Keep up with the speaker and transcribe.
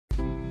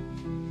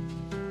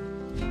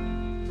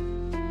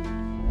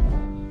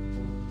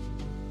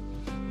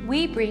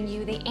we bring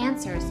you the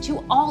answers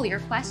to all your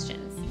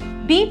questions.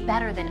 Be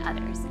better than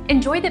others.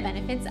 Enjoy the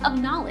benefits of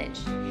knowledge.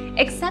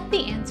 Accept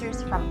the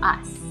answers from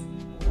us.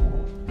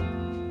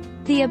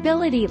 The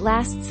ability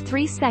lasts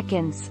 3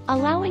 seconds,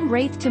 allowing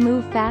Wraith to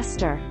move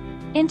faster.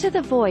 Into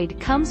the Void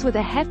comes with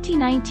a hefty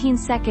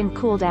 19-second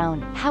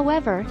cooldown,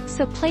 however,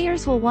 so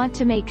players will want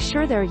to make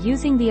sure they're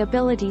using the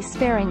ability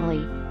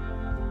sparingly.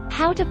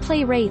 How to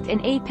play Wraith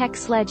in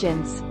Apex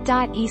Legends.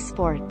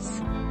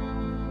 Esports.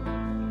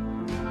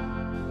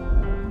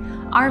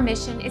 Our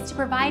mission is to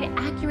provide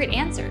accurate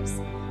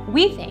answers.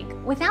 We think,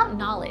 without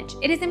knowledge,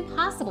 it is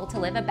impossible to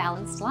live a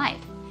balanced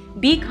life.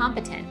 Be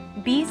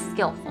competent, be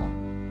skillful.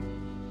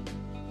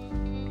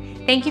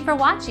 Thank you for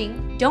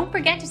watching. Don't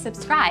forget to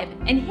subscribe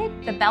and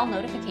hit the bell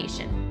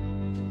notification.